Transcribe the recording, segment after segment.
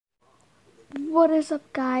What is up,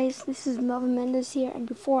 guys? This is Melvin Mendez here, and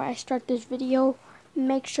before I start this video,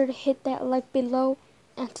 make sure to hit that like below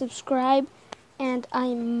and subscribe. And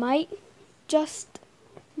I just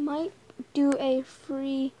might do a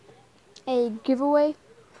giveaway,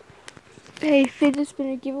 a fidget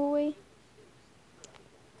spinner giveaway,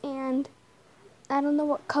 and I don't know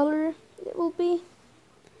what color it will be,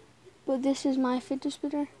 but this is my fidget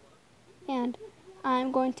spinner, and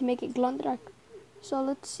I'm going to make it glow in the dark. So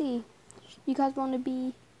let's see. You guys want to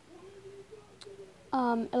be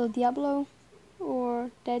El Diablo, or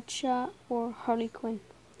Deadshot, or Harley Quinn?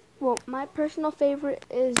 Well, my personal favorite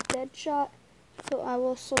is Deadshot, so I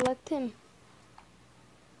will select him.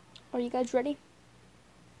 Are you guys ready?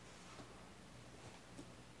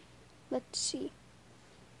 Let's see.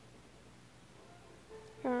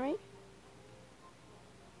 Alright.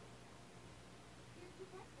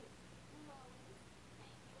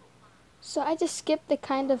 So I just skipped the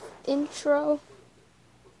kind of intro.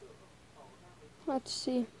 Let's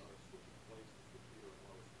see.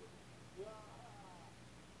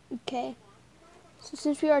 Okay. So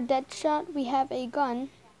since we are Deadshot, we have a gun.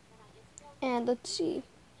 And let's see.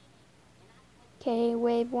 Okay,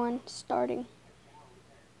 wave 1 starting.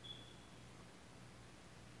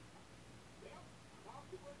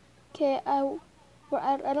 Okay, I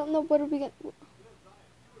don't know what are we gonna.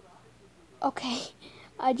 Okay,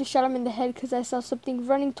 I just shot him in the head because I saw something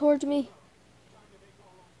running towards me.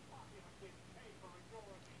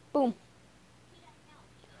 Boom.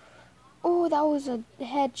 Oh, that was a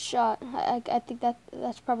headshot. I think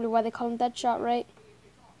that's probably why they call him Deadshot, right?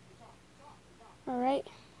 All right.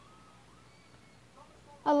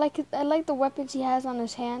 I like it. I like the weapons he has on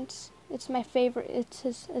his hands. It's my favorite.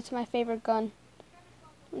 It's my favorite gun.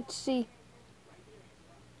 Let's see.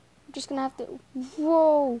 I'm just gonna have to.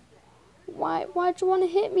 Whoa! Why'd you want to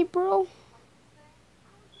hit me, bro?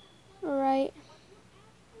 All right.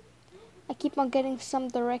 I keep on getting some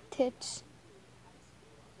direct hits.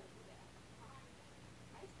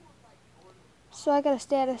 So I gotta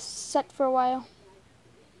stay at a set for a while.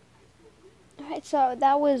 All right. So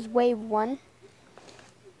that was wave 1.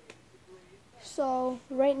 So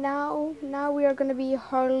right now we are gonna be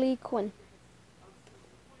Harley Quinn.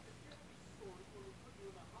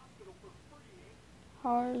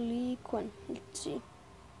 Harley Quinn. Let's see.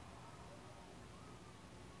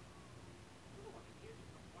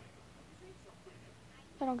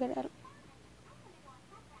 I don't get it.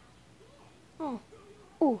 Oh.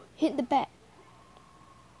 Ooh, hit the bat.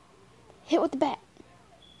 Hit with the bat.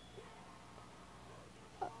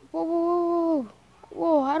 Whoa, whoa, whoa, whoa.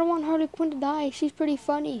 Whoa, I don't want Harley Quinn to die. She's pretty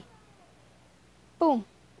funny. Boom.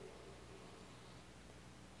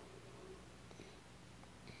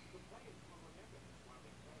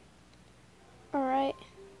 Alright.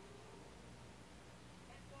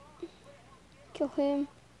 Kill him.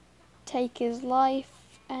 Take his life.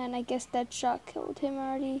 And I guess that shot killed him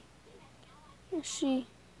already. Let's see.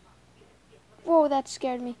 Whoa, that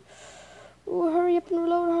scared me. Ooh, hurry up and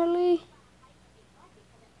reload, Harley.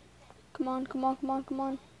 Come on, come on, come on, come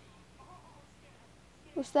on.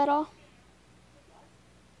 Was that all?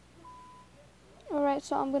 Alright,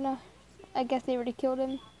 so I'm gonna. I guess they already killed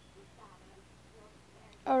him.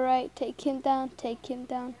 Alright, take him down, take him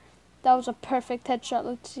down. That was a perfect headshot.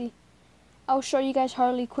 Let's see. I'll show you guys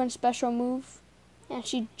Harley Quinn's special move. And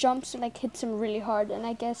she jumps and like hits him really hard. And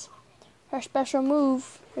I guess her special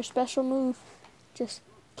move, just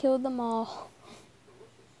killed them all.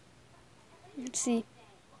 Let's see.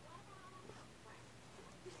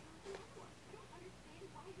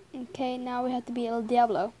 Okay, now we have to be El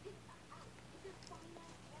Diablo.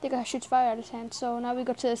 The guy shoots fire out of his hand. So now we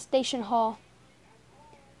go to the station hall.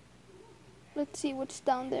 Let's see what's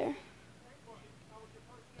down there.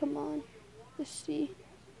 Come on. Let's see.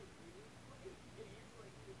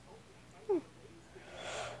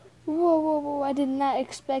 Whoa, whoa, whoa. I did not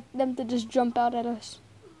expect them to just jump out at us.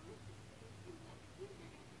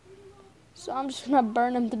 So I'm just gonna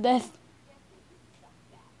burn them to death.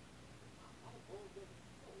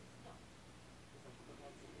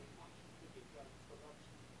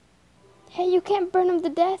 Hey, you can't burn them to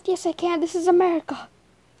death. Yes, I can. This is America.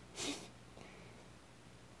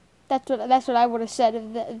 That's what I would have said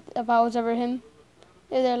if I was ever him.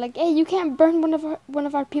 They're like, hey, you can't burn one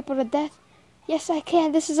of our people to death. Yes, I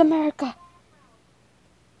can. This is America.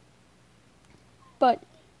 But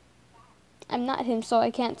I'm not him, so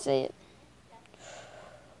I can't say it.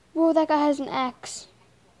 Whoa, that guy has an axe.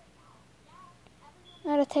 I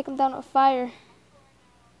gotta take him down with fire.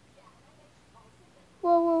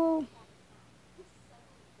 Whoa, whoa, whoa.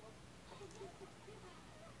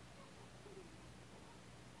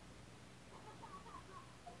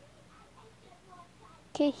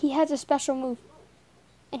 Okay, he has a special move,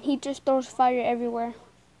 and he just throws fire everywhere.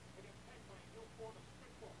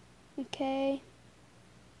 Okay,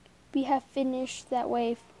 we have finished that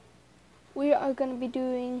wave. We are going to be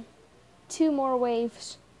doing 2 more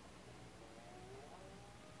waves.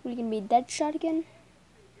 We're going to be dead shot again.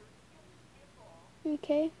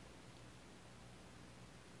 Okay.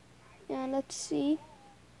 And let's see.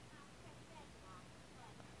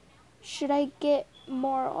 Should I get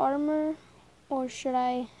more armor or should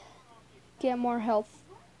I get more health?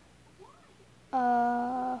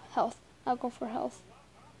 Health. I'll go for health.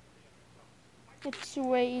 It's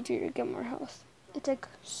way easier to get more health. It's like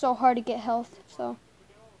so hard to get health, so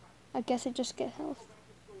I guess I just get health.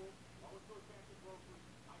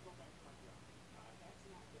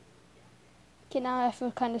 Okay, now I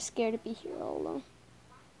feel kind of scared to be here all alone.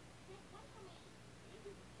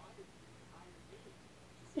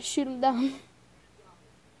 Just shoot them down.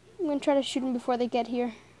 I'm gonna try to shoot them before they get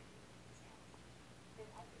here.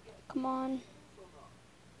 Come on.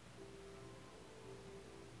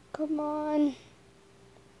 Come on.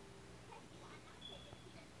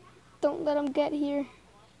 Don't let them get here.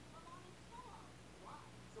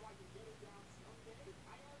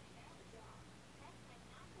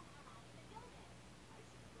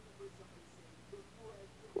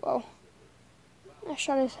 Whoa. I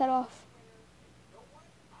shot his head off.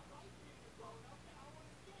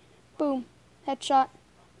 Boom. Headshot.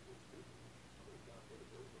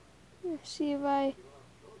 Let's see if I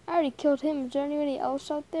already killed him. Is there anybody else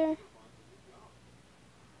out there?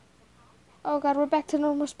 Oh god, we're back to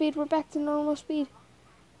normal speed. We're back to normal speed.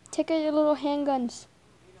 Take out your little handguns.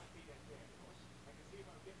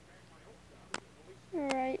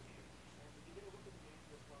 Alright.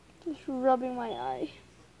 Just rubbing my eye.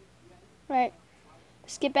 Right.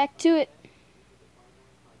 Let's get back to it.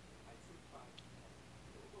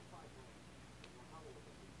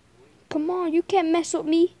 Come on, you can't mess with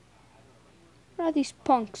me. What are these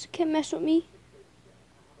punks? You can't mess with me.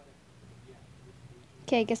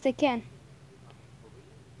 Okay, I guess they can.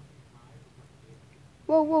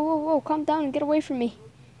 Whoa, whoa, whoa, whoa. Calm down and get away from me.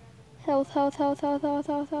 Health, health, health, health, health,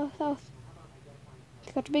 health, health, health.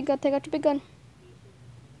 Take out your big gun, take out your big gun.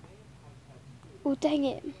 Oh, dang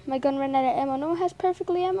it. My gun ran out of ammo. No, it has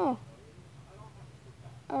perfectly ammo.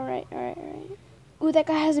 Alright, alright, alright. Ooh, that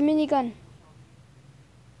guy has a minigun.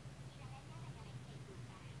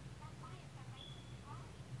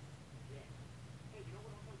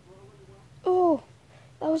 Oh,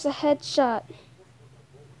 that was a headshot.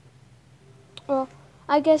 Well,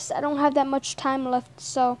 I guess I don't have that much time left,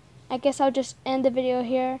 so I guess I'll just end the video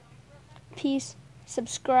here. Peace,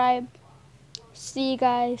 subscribe, see you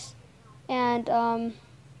guys, and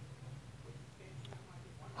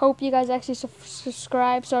hope you guys actually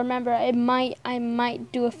subscribe. So remember, I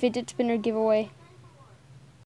might do a fidget spinner giveaway.